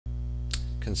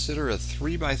Consider a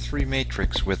 3 by 3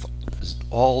 matrix with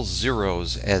all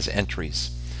zeros as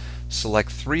entries.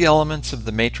 Select 3 elements of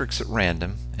the matrix at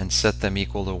random and set them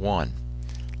equal to 1.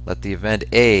 Let the event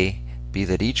A be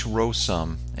that each row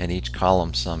sum and each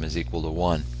column sum is equal to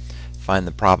 1. Find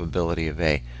the probability of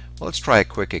A. Well, let's try a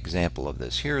quick example of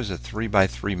this. Here is a 3 by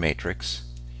 3 matrix.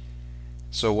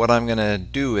 So what I'm going to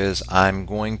do is I'm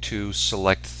going to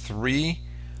select 3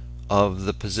 of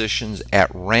the positions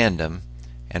at random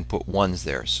and put 1s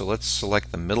there. So let's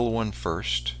select the middle one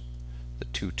first, the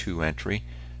 2, 2 entry.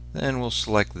 Then we'll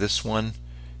select this one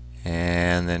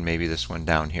and then maybe this one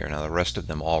down here. Now the rest of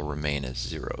them all remain as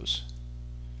zeros.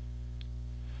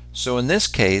 So in this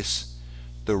case,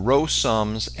 the row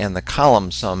sums and the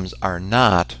column sums are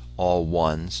not all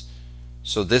 1s.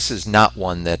 So this is not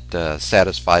one that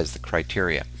satisfies the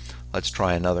criteria. Let's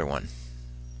try another one.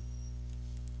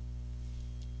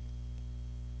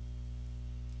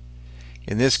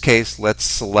 In this case, let's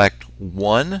select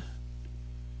 1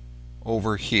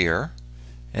 over here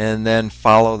and then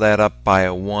follow that up by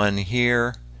a 1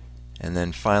 here and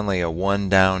then finally a 1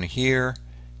 down here.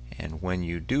 And when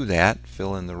you do that,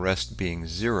 fill in the rest being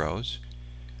zeros.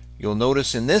 You'll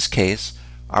notice in this case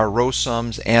our row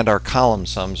sums and our column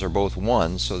sums are both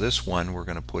 1s, so this one we're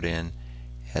going to put in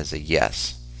as a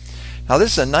yes. Now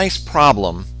this is a nice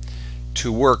problem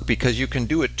to work because you can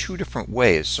do it 2 different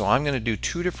ways. So I'm going to do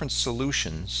 2 different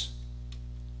solutions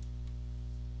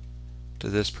to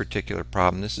this particular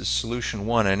problem. This is solution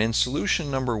 1, and in solution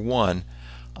number 1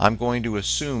 I'm going to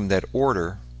assume that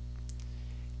order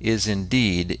is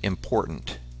indeed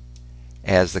important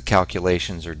as the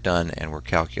calculations are done and we're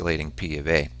calculating P of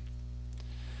A.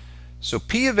 So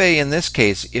P of A in this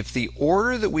case, if the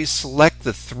order that we select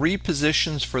the 3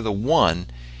 positions for the 1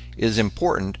 is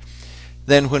important,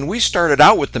 then when we started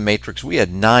out with the matrix we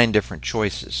had 9 different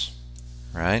choices,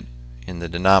 right? In the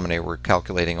denominator we're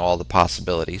calculating all the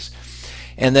possibilities.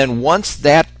 And then once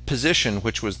that position,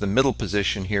 which was the middle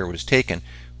position here, was taken,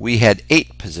 we had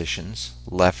 8 positions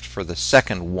left for the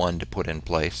second one to put in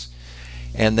place,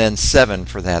 and then 7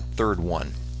 for that third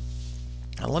one.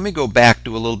 Now let me go back,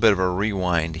 do a little bit of a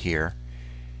rewind here,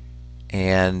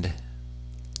 and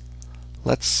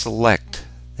let's select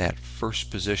that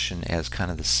first position as kind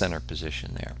of the center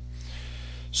position there.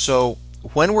 So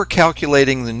when we're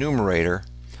calculating the numerator,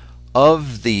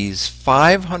 of these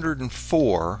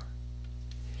 504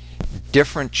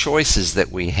 different choices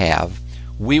that we have,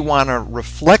 we want to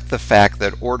reflect the fact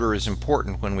that order is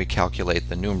important when we calculate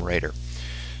the numerator.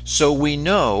 So we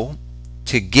know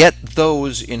to get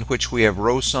those in which we have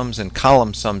row sums and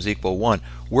column sums equal 1,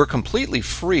 we're completely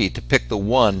free to pick the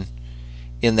 1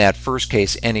 in that first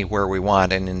case anywhere we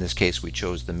want, and in this case we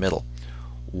chose the middle.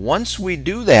 Once we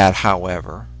do that,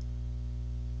 however,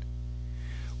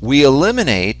 we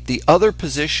eliminate the other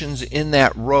positions in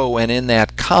that row and in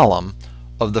that column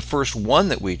of the first one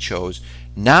that we chose.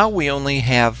 Now we only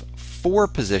have 4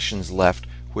 positions left,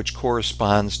 which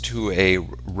corresponds to a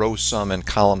row sum and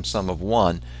column sum of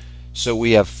 1. So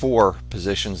we have 4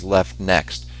 positions left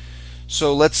next.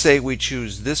 So let's say we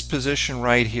choose this position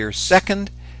right here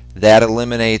second. That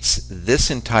eliminates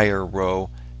this entire row,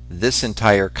 this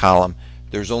entire column.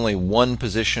 There's only 1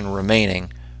 position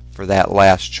remaining for that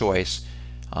last choice.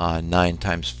 9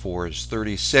 times 4 is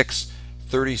 36.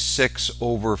 36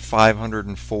 over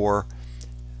 504,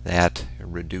 that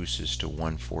reduces to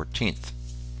 1/14.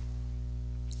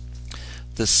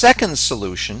 The second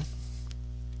solution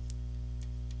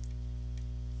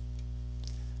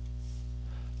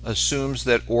assumes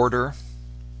that order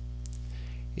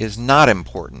is not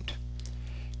important.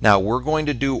 Now we're going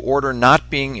to do order not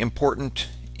being important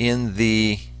in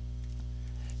the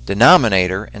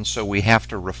denominator, and so we have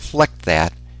to reflect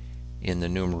that in the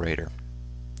numerator.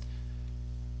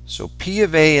 So P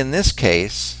of A in this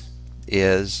case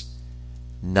is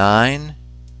 9,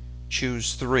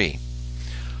 choose 3.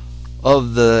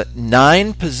 Of the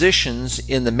 9 positions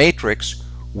in the matrix,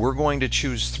 we're going to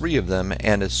choose 3 of them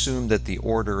and assume that the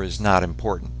order is not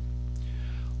important.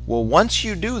 Well, once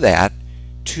you do that,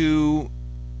 to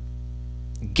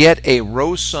get a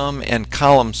row sum and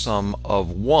column sum of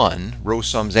 1, row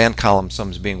sums and column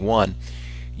sums being 1,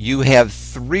 you have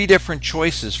 3 different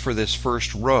choices for this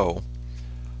first row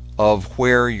of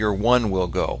where your 1 will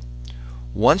go.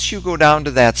 Once you go down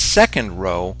to that second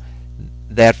row,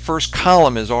 that first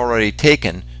column is already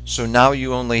taken, so now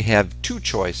you only have 2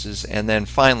 choices, and then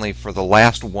finally for the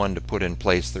last one to put in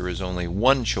place there is only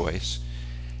 1 choice,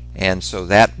 and so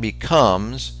that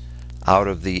becomes, out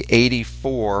of the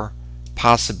 84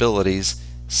 possibilities,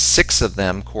 6 of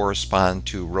them correspond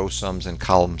to row sums and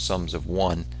column sums of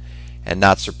 1, and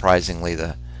not surprisingly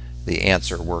the the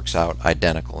answer works out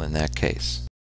identical in that case.